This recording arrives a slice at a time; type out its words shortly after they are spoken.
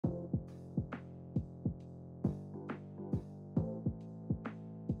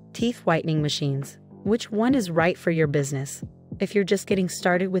Teeth whitening machines. Which one is right for your business? If you're just getting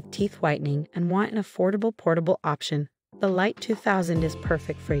started with teeth whitening and want an affordable portable option, the Light 2000 is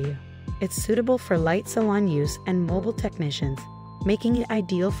perfect for you. It's suitable for light salon use and mobile technicians, making it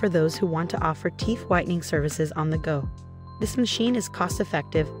ideal for those who want to offer teeth whitening services on the go. This machine is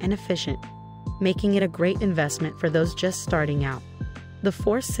cost-effective and efficient, making it a great investment for those just starting out. The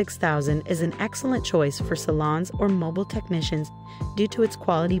Force 6000 is an excellent choice for salons or mobile technicians due to its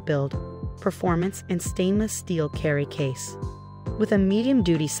quality build, performance, and stainless steel carry case. With a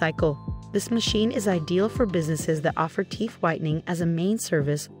medium-duty cycle, this machine is ideal for businesses that offer teeth whitening as a main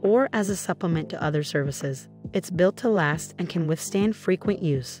service or as a supplement to other services. It's built to last and can withstand frequent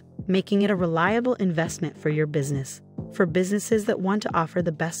use, making it a reliable investment for your business. For businesses that want to offer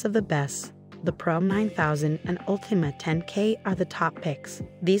the best of the best, the Pro 9000 and Ultima 10K are the top picks.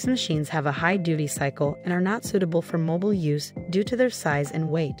 These machines have a high duty cycle and are not suitable for mobile use due to their size and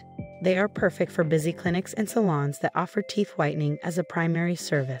weight. They are perfect for busy clinics and salons that offer teeth whitening as a primary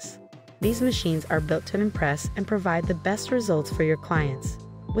service. These machines are built to impress and provide the best results for your clients.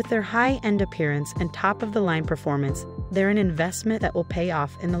 With their high-end appearance and top-of-the-line performance, they're an investment that will pay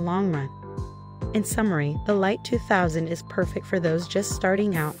off in the long run. In summary, the Light 2000 is perfect for those just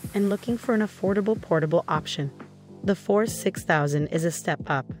starting out and looking for an affordable portable option. The Force 6000 is a step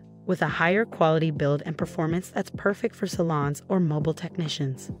up, with a higher quality build and performance that's perfect for salons or mobile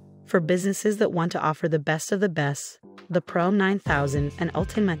technicians. For businesses that want to offer the best of the best, the Pro 9000 and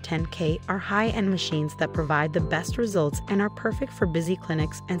Ultima 10K are high-end machines that provide the best results and are perfect for busy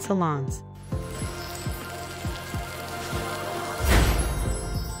clinics and salons.